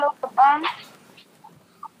Papa.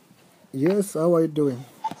 Yes, how are you doing?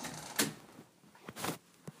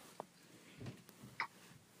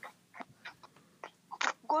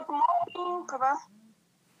 Good morning, Papa.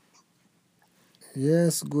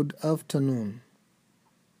 Yes, good afternoon.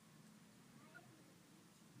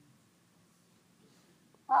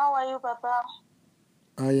 How are you, Papa?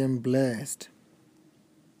 I am blessed.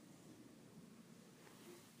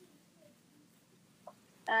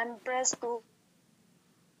 I'm blessed too.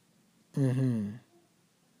 Mm-hmm.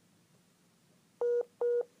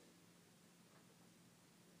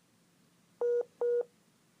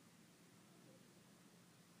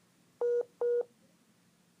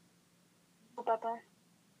 Papa.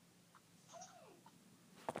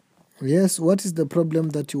 Yes, what is the problem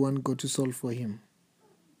that you want God to solve for him?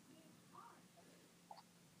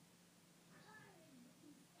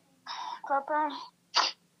 Papa,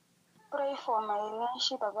 pray for my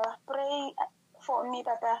relationship, Papa. Pray for me,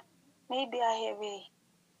 Papa. Maybe I have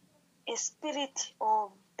a spirit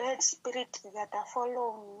or bad spirit that are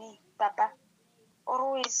following me, Papa.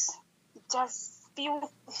 Always just few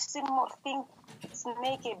small things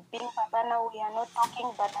make a big, Papa. Now we are not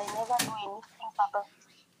talking, but I never do anything, Papa.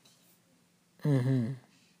 Mm-hmm.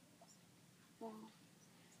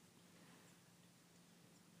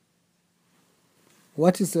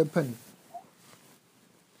 What is happening?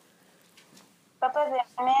 Papa,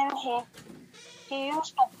 the man, he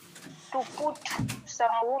used to put some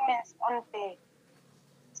women on the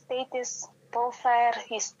status profile,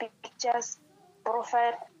 his pictures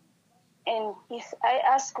profile, and if I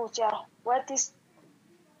ask Kuchar,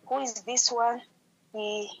 who is this one?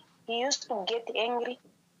 He used to get angry,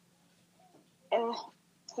 and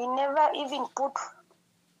he never even put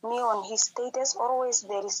me on his status. Always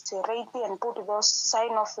there is a ready and put those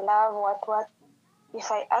sign of love, what.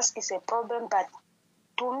 If I ask, it's a problem, but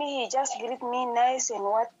to me he just greet me nice and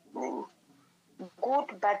good.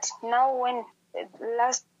 But now when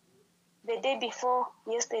the day before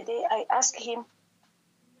yesterday, I asked him,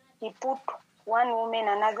 he put one woman,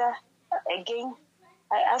 another again.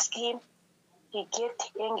 I asked him, he get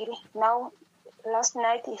angry. Now, last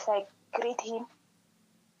night, if I greet him,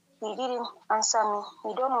 he didn't answer me.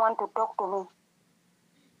 He don't want to talk to me.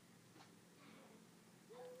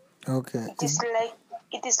 Okay.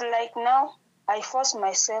 It is like now I force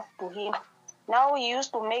myself to him. Now he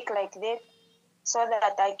used to make like that so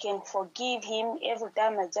that I can forgive him. Every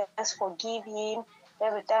time I just forgive him.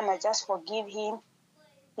 Every time I just forgive him.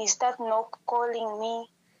 He start not calling me.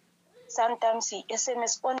 Sometimes he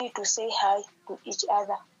SMS only to say hi to each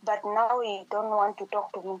other. But now he don't want to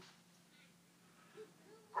talk to me.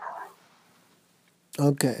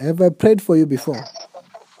 Okay. Have I prayed for you before?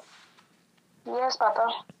 Yes,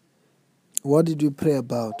 Papa. What did you pray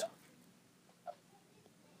about?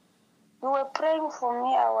 You were praying for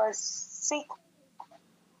me. I was sick.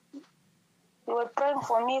 You were praying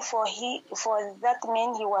for me for that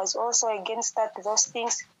man. He was also against those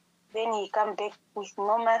things. Then he come back with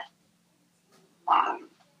normal.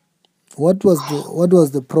 What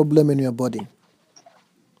was the problem in your body?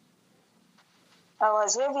 I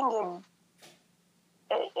was having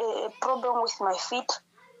a problem with my feet,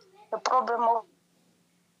 a problem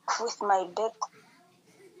with my back.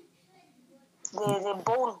 The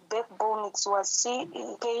backbone, it was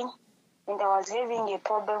pain, and I was having a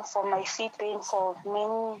problem for my feet pain for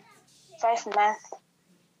many 5 months.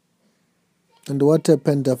 And what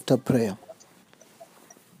happened after prayer?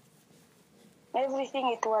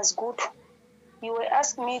 Everything, it was good. You were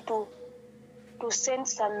asking me to send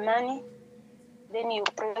some money, then you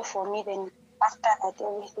pray for me, then after that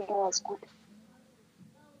everything was good.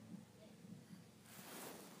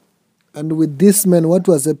 And with this man, what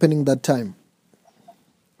was happening that time?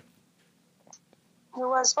 He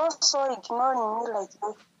was also ignoring me like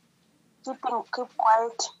that, keep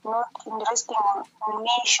quiet, not interested in me,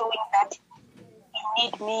 showing that he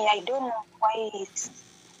need me. I don't know why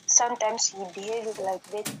sometimes he behaves like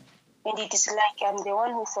that, and it is like I'm the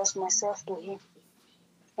one who forced myself to him,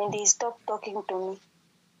 and he stopped talking to me.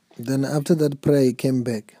 Then after that prayer, he came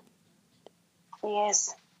back.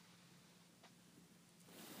 Yes.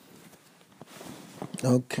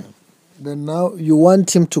 Okay. Then now you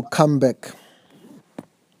want him to come back.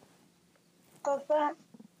 Papa,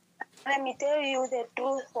 let me tell you the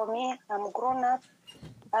truth. For me, I'm grown up.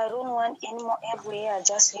 I don't want anymore. Every year,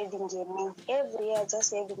 just having the name. Every year,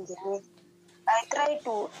 just having the name. I try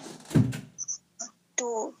to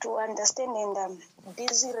understand, and I'm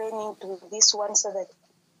busy running to this one so that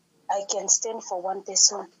I can stand for one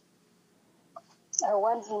person. I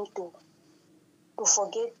want him to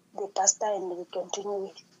forget the pastor and we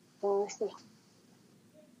continue with him.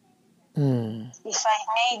 Mm. If I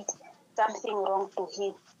made something wrong to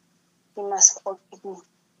him. He must forgive me.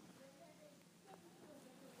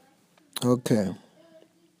 Okay.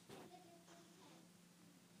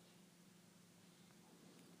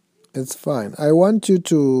 It's fine. I want you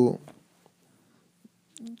to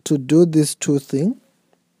do these two things.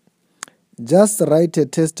 Just write a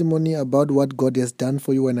testimony about what God has done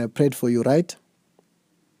for you when I prayed for you, right?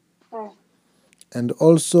 Mm. And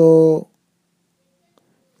also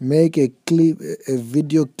make a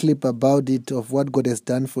video clip about it of what God has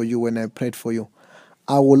done for you when I prayed for you.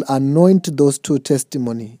 I will anoint those two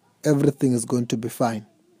testimony. Everything is going to be fine.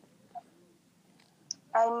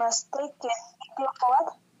 I must take a video for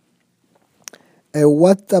what? A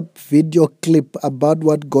WhatsApp video clip about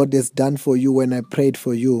what God has done for you when I prayed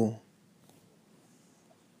for you.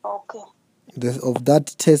 Okay. Of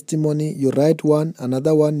that testimony, you write one,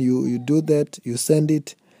 another one, you do that, you send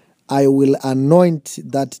it. I will anoint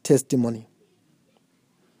that testimony.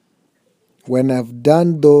 When I've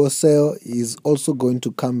done those, sale is also going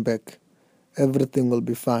to come back. Everything will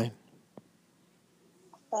be fine.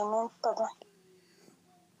 Amen, Papa.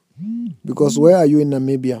 Because where are you in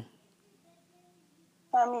Namibia?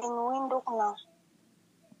 I'm in Windhoek now.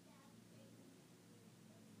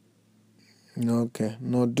 Okay.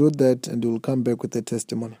 No, do that and you'll come back with a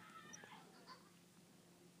testimony.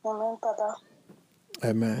 Amen, Papa.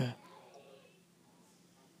 Amen.